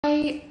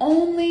I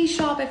only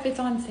shop if it's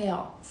on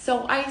sale.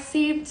 So I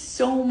saved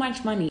so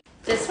much money.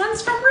 This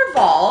one's from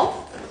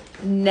Revolve.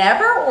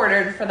 Never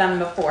ordered for them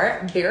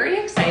before. Very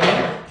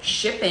excited.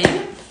 Shipping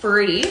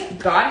free.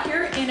 Got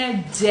here in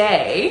a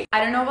day.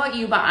 I don't know about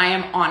you, but I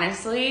am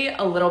honestly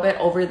a little bit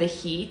over the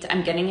heat.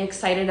 I'm getting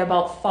excited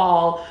about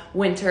fall,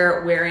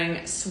 winter,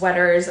 wearing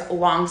sweaters,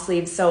 long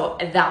sleeves. So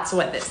that's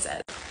what this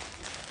is.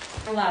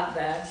 I love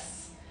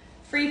this.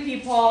 Free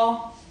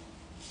People.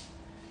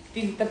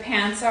 The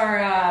pants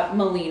are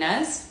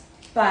Melina's,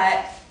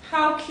 but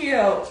how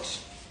cute.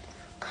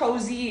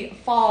 Cozy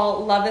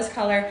fall, love this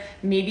color.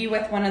 Maybe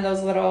with one of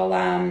those little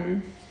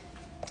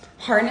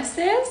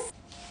harnesses.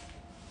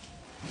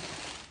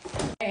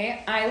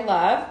 Okay, I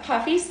love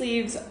puffy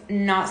sleeves.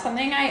 Not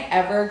something I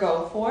ever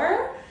go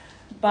for,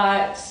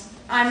 but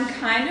I'm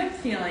kind of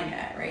feeling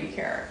it right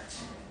here.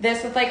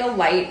 This with like a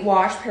light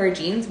wash pair of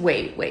jeans.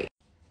 Wait.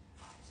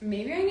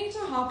 Maybe I need to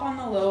hop on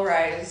the low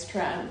rise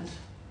trend.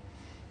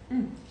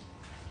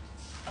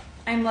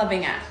 I'm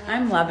loving it.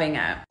 I'm loving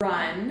it.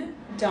 Run,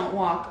 don't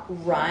walk,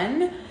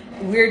 run.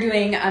 We're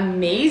doing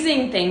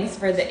amazing things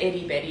for the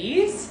itty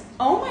bitties.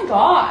 Oh my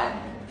God.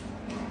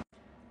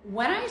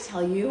 When I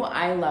tell you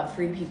I love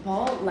Free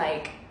People,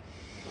 like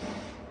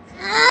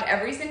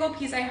every single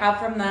piece I have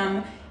from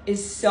them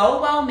is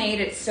so well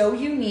made. It's so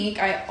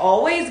unique. I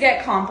always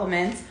get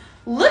compliments.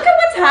 Look at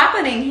what's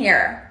happening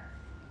here.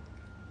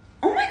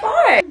 Oh my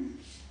God.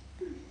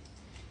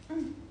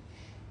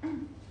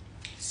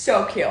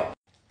 So cute.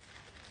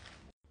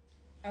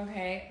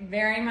 Okay,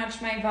 very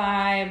much my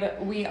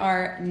vibe. We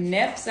are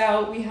nips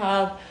out. We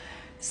have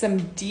some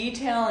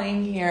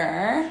detailing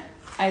here.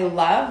 I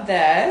love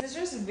this. It's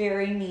just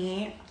very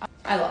neat.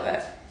 I love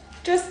it.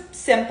 Just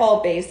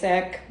simple,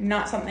 basic.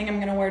 Not something I'm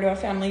gonna wear to a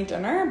family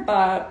dinner,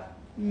 but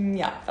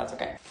yeah, that's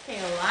okay.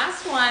 Okay,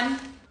 last one.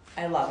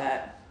 I love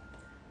it.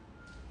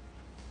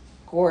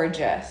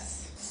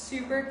 Gorgeous.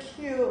 Super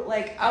cute,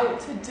 like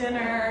out to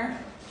dinner,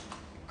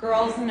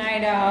 girls'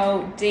 night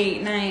out,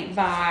 date night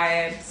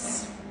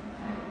vibes.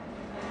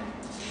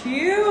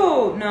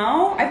 Cute,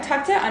 no? I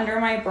tucked it under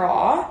my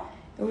bra.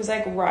 It was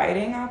like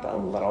riding up a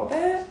little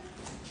bit.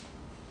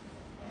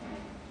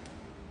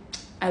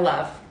 I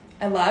love.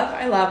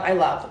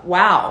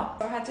 Wow.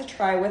 I had to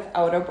try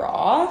without a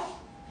bra.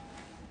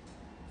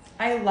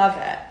 I love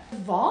it.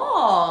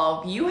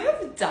 Revolve, you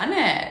have done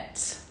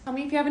it. Tell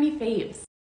me if you have any faves.